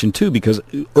next question, too, because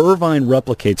Irvine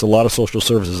replicates a lot of social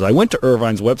services. I went to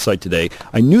Irvine's website today.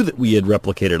 I knew that we had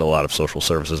replicated a lot of social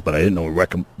services, but I didn't know we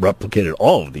replicated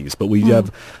all of these. But we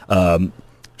have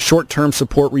short-term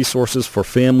support resources for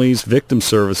families, victim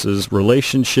services,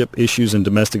 relationship issues and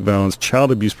domestic violence,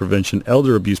 child abuse prevention,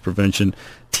 elder abuse prevention,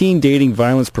 teen dating,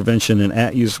 violence prevention, and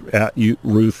at-risk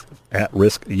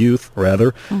youth,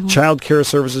 child care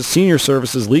services, senior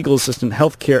services, legal assistance,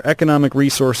 health care, economic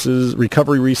resources,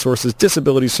 recovery resources,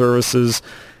 disability services,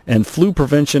 and flu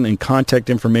prevention and contact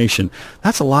information.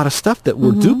 That's a lot of stuff that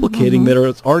we're duplicating that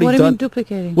are already What do done. you mean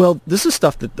duplicating? Well, this is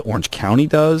stuff that the Orange County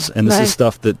does, and this Right. is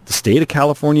stuff that the state of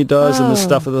California does, and the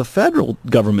stuff that the federal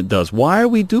government does. Why are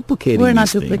we duplicating We're not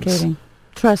these things? duplicating.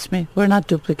 Trust me, we're not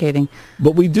duplicating.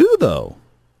 But we do, though.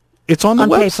 It's on the On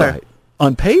website. paper.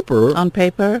 On paper, On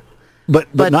paper, but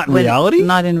not in reality?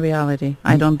 Not in reality.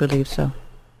 I don't believe so.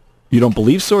 You don't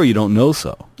believe so, or you don't know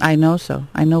so? I know so.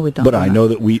 I know we don't. But I know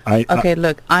that we... Okay,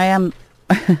 look, I am...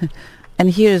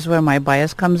 and here's where my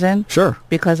bias comes in. Sure.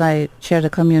 Because I chair the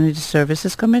Community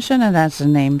Services Commission, and as the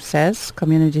name says,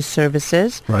 community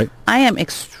services. Right. I am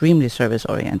extremely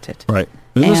service-oriented. Right.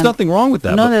 And there's And- nothing wrong with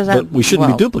that, No, but, there's but we shouldn't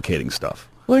well, be duplicating stuff.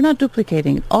 We're not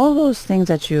duplicating. All those things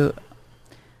that you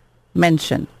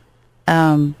mentioned,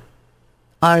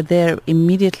 are there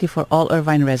immediately for all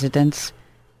Irvine residents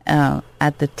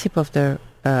at the tip of their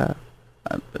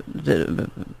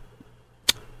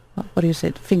what do you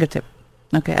say, fingertip.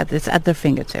 Okay, it's at their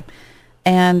fingertip.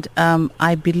 And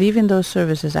I believe in those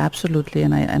services absolutely,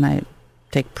 and I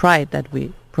take pride that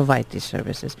we provide these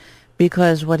services,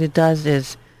 because what it does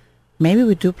is maybe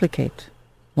we duplicate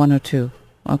one or two.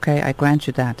 Okay, I grant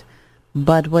you that.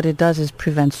 But what it does is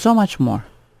prevent so much more,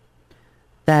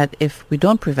 that if we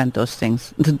don't prevent those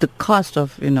things, the cost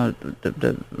of,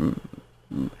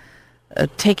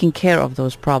 taking care of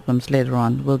those problems later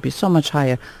on will be so much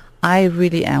higher. I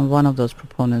really am one of those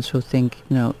proponents who think,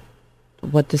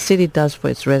 what the city does for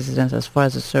its residents as far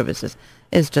as the services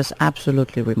is just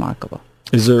absolutely remarkable.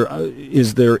 Is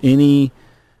there any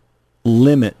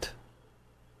limit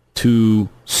to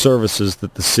services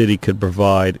that the city could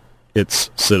provide its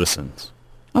citizens?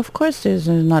 Of course, it's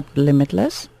not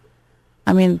limitless.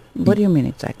 I mean, what do you mean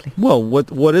exactly? Well,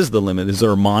 what is the limit? Is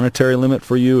there a monetary limit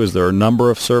for you? Is there a number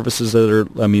of services that are,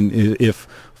 I mean, if,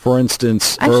 for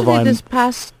instance, actually, Irvine... this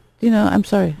past, I'm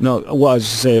sorry. No, well, I was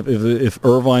just saying, if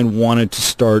Irvine wanted to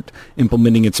start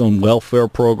implementing its own welfare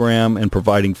program and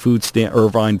providing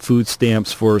Irvine food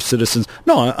stamps for citizens,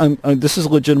 no, this is a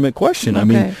legitimate question. Okay. I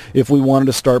mean, if we wanted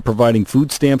to start providing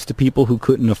food stamps to people who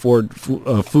couldn't afford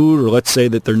food, or let's say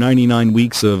that their 99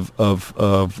 weeks of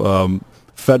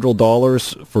federal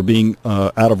dollars for being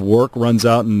out of work runs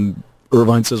out, and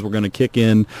Irvine says we're going to kick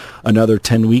in another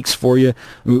 10 weeks for you.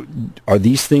 Are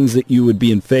these things that you would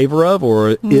be in favor of,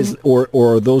 or or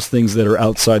are those things that are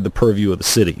outside the purview of the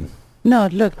city? No,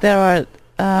 look, there are.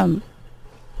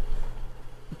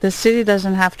 The city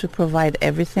doesn't have to provide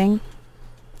everything.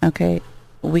 Okay,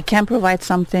 we can provide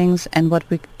some things, and what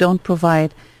we don't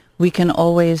provide, we can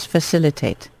always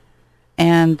facilitate.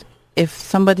 And if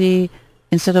somebody,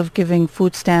 instead of giving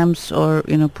food stamps or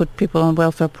put people on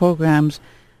welfare programs,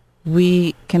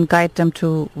 we can guide them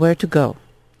to where to go.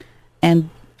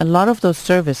 And a lot of those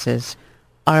services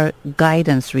are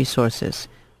guidance resources.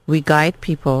 We guide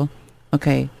people,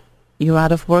 okay, you're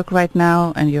out of work right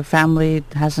now and your family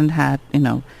hasn't had,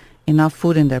 enough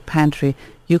food in their pantry.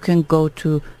 You can go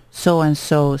to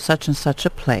so-and-so, such and such a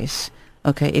place,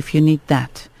 okay, if you need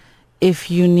that.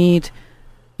 If you need,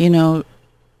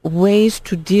 ways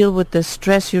to deal with the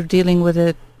stress you're dealing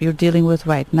with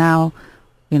right now,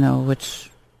 which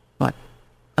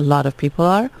a lot of people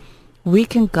are, we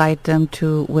can guide them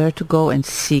to where to go and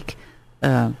seek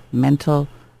mental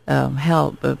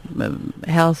health,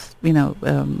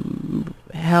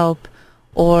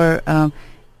 or a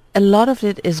lot of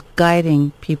it is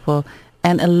guiding people,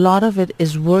 and a lot of it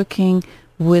is working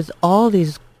with all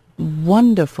these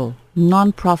wonderful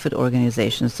non-profit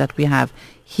organizations that we have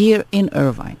here in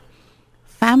Irvine.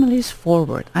 Families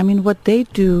Forward. I mean, what they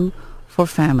do for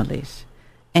families.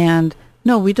 And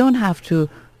no, we don't have to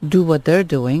do what they're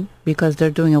doing, because they're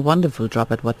doing a wonderful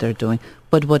job at what they're doing.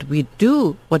 But what we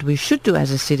should do as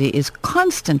a city is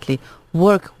constantly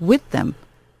work with them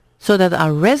so that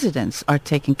our residents are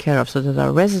taken care of, so that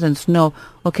our residents know,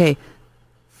 okay,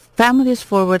 Families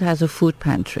Forward has a food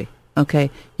pantry.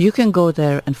 Okay, you can go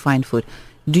there and find food.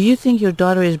 Do you think your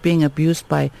daughter is being abused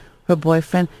by her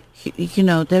boyfriend?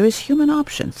 There is human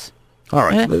options. All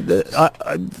right,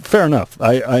 fair enough.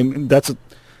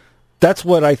 That's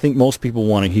what I think most people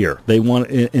want to hear. They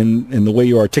want, in the way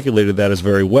you articulated that is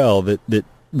very well, that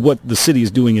what the city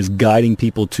is doing is guiding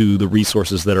people to the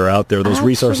resources that are out there. Those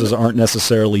resources aren't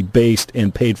necessarily based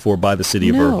and paid for by the city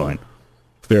of Irvine.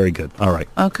 Very good. All right.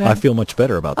 Okay. I feel much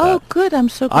better about that. Oh, good. I'm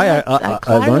so glad.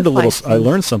 I learned a little. I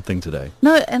learned something today.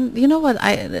 No, and you know what?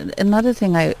 Another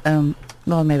thing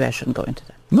well, maybe I shouldn't go into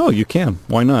that. No, you can.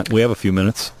 Why not? We have a few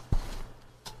minutes.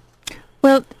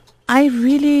 Well, I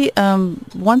really,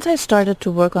 once I started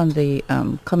to work on the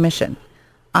commission,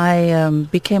 I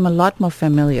became a lot more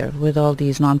familiar with all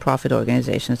these nonprofit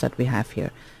organizations that we have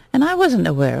here. And I wasn't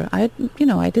aware. I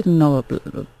didn't know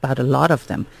about a lot of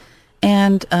them.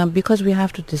 And because we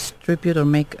have to distribute or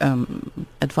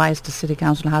advise the city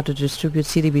council how to distribute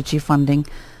CDBG funding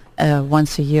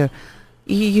once a year,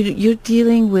 you're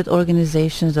dealing with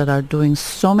organizations that are doing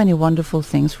so many wonderful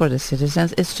things for the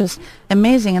citizens. It's just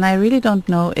amazing. And I really don't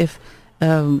know if,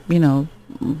 all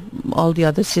the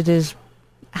other cities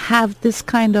have this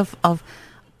kind of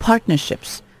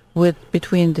partnerships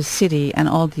between the city and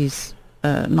all these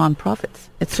nonprofits.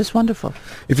 It's just wonderful.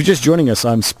 If you're just joining us,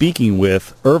 I'm speaking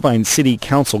with Irvine City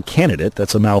Council candidate,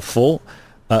 that's a mouthful,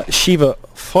 Shiva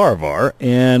Farvar,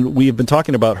 and we have been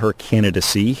talking about her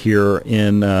candidacy here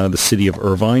in the city of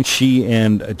Irvine. She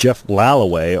and Jeff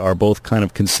Lalloway are both kind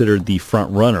of considered the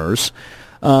front runners.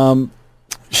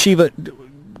 Shiva,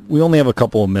 we only have a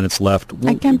couple of minutes left.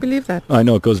 I can't believe that. I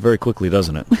know, it goes very quickly,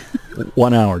 doesn't it?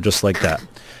 1 hour, just like that.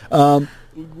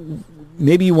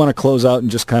 Maybe you want to close out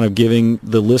and just kind of giving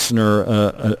the listener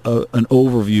an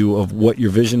overview of what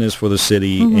your vision is for the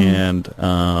city and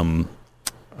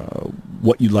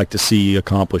what you'd like to see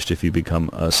accomplished if you become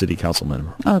a city council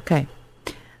member. Okay.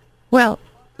 Well,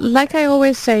 like I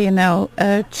always say,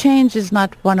 change is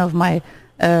not one of my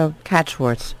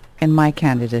catchwords in my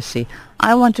candidacy.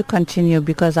 I want to continue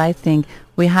because I think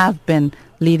we have been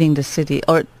leading the city,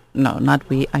 or no, not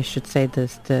we, I should say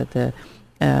this, the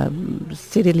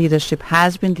city leadership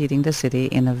has been leading the city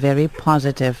in a very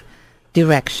positive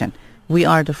direction. We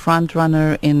are the front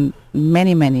runner in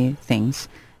many, many things.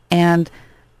 And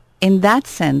in that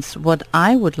sense, what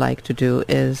I would like to do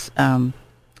is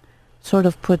sort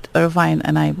of put Irvine,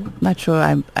 and I'm not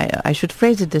sure I should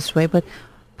phrase it this way, but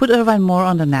put Irvine more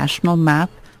on the national map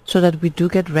so that we do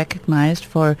get recognized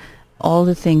for all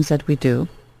the things that we do,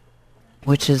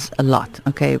 which is a lot,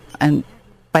 okay? And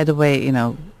by the way,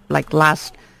 like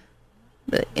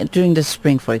during the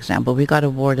spring, for example, we got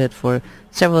awarded for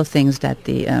several things that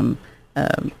the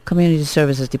Community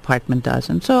Services Department does.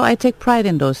 And so I take pride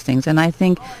in those things. And I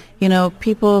think,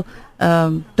 people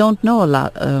don't know a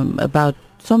lot about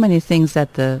so many things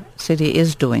that the city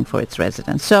is doing for its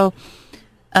residents. So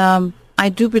I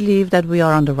do believe that we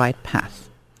are on the right path.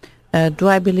 Do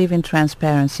I believe in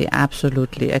transparency?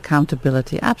 Absolutely.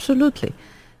 Accountability? Absolutely.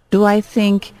 Do I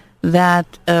think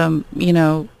that, am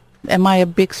I a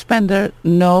big spender?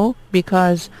 No,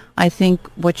 because I think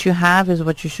what you have is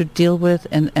what you should deal with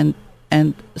and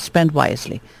spend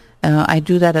wisely. I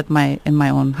do that in my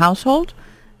own household,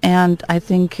 and I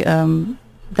think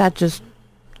that just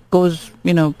goes,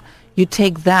 you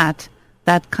take that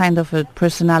kind of a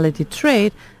personality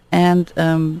trait, and,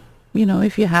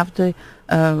 if you have the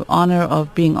honor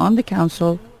of being on the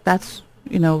council, that's,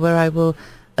 where I will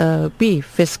be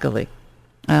fiscally.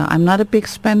 I'm not a big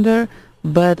spender,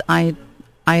 but I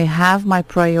have my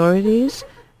priorities,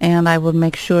 and I will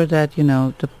make sure that,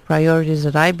 the priorities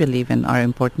that I believe in are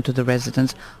important to the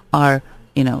residents are,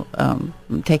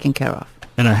 taken care of.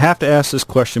 And I have to ask this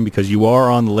question because you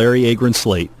are on the Larry Agron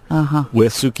slate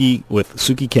with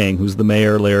Suki Kang, who's the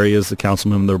mayor. Larry is the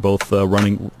councilman. They're both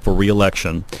running for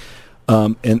re-election.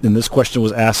 And this question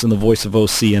was asked in the Voice of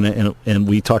OC, and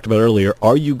we talked about earlier.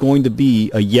 Are you going to be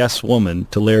a yes woman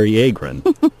to Larry Agron?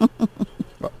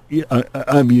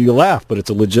 I mean, you laugh, but it's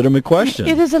a legitimate question.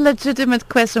 It is a legitimate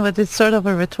question, but it's sort of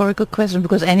a rhetorical question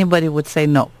because anybody would say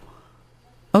no.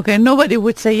 Okay, nobody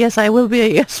would say, yes, I will be a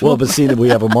yes woman. Well, but see, we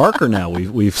have a marker now.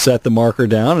 We've set the marker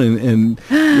down, and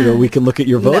we can look at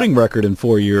your voting record in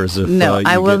 4 years. If,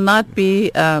 I will not be,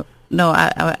 I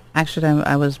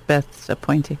was Beth's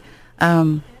appointee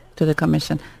to the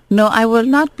commission. No, I will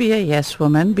not be a yes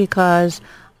woman because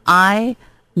I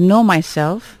know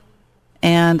myself,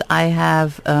 and I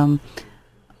have,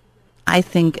 I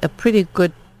think, a pretty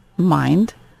good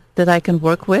mind that I can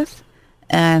work with.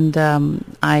 And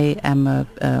I am a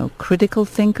critical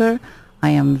thinker. I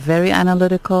am very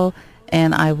analytical,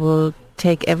 and I will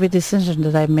take every decision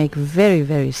that I make very,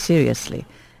 very seriously.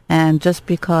 And just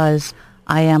because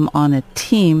I am on a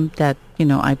team that,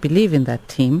 I believe in that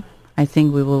team, I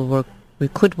think we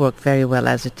could work very well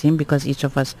as a team because each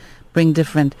of us bring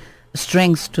different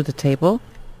strengths to the table.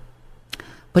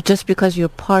 But just because you're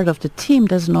part of the team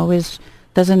doesn't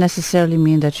necessarily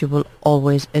mean that you will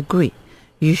always agree.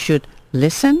 You should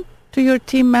listen to your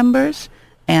team members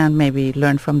and maybe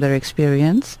learn from their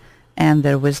experience and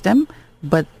their wisdom,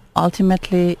 but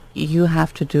ultimately you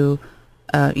have to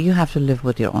live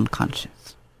with your own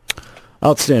conscience.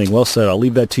 Outstanding. Well said. I'll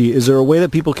leave that to you. Is there a way that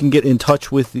people can get in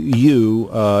touch with you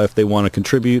if they want to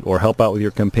contribute or help out with your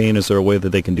campaign? Is there a way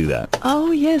that they can do that? Oh,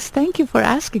 yes. Thank you for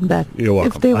asking that. You're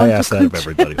welcome. I ask that of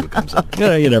everybody who comes in.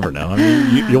 Yeah, you never know. I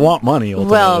mean, you want money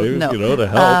ultimately, to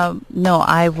help. No,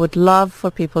 I would love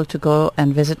for people to go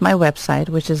and visit my website,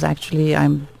 which is actually,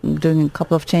 I'm doing a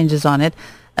couple of changes on it,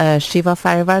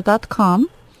 shivafarivar.com.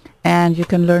 And you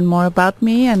can learn more about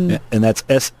me. And that's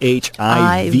SHIVA.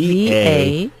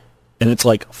 And it's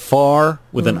like FAR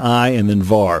with an I and then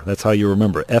VAR. That's how you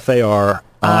remember. FARIVAR.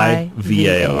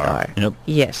 Yep.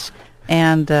 Yes.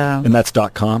 And that's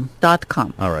 .com?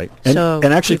 .com. All right. And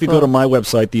actually, if you go to my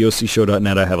website,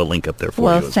 theocshow.net, I have a link up there for you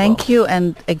as well. Thank you.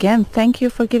 And again, thank you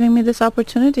for giving me this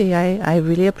opportunity. I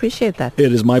really appreciate that.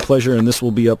 It is my pleasure, and this will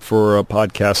be up for a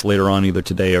podcast later on, either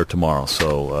today or tomorrow.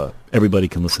 So everybody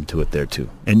can listen to it there, too.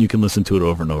 And you can listen to it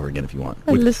over and over again if you want.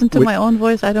 Listen to my own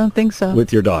voice? I don't think so.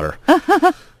 With your daughter.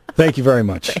 Thank you very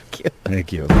much. Thank you.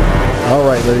 Thank you. All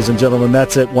right, ladies and gentlemen,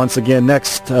 that's it. Once again,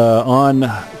 next on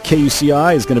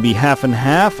KUCI is going to be half and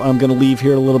half. I'm going to leave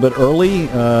here a little bit early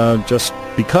just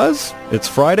because it's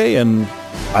Friday and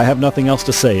I have nothing else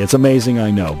to say. It's amazing, I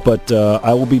know. But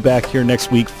I will be back here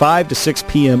next week, 5 to 6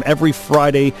 p.m. every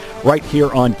Friday right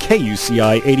here on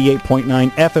KUCI 88.9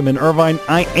 FM in Irvine.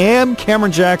 I am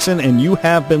Cameron Jackson, and you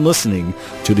have been listening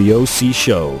to The OC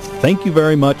Show. Thank you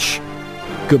very much.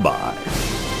 Goodbye.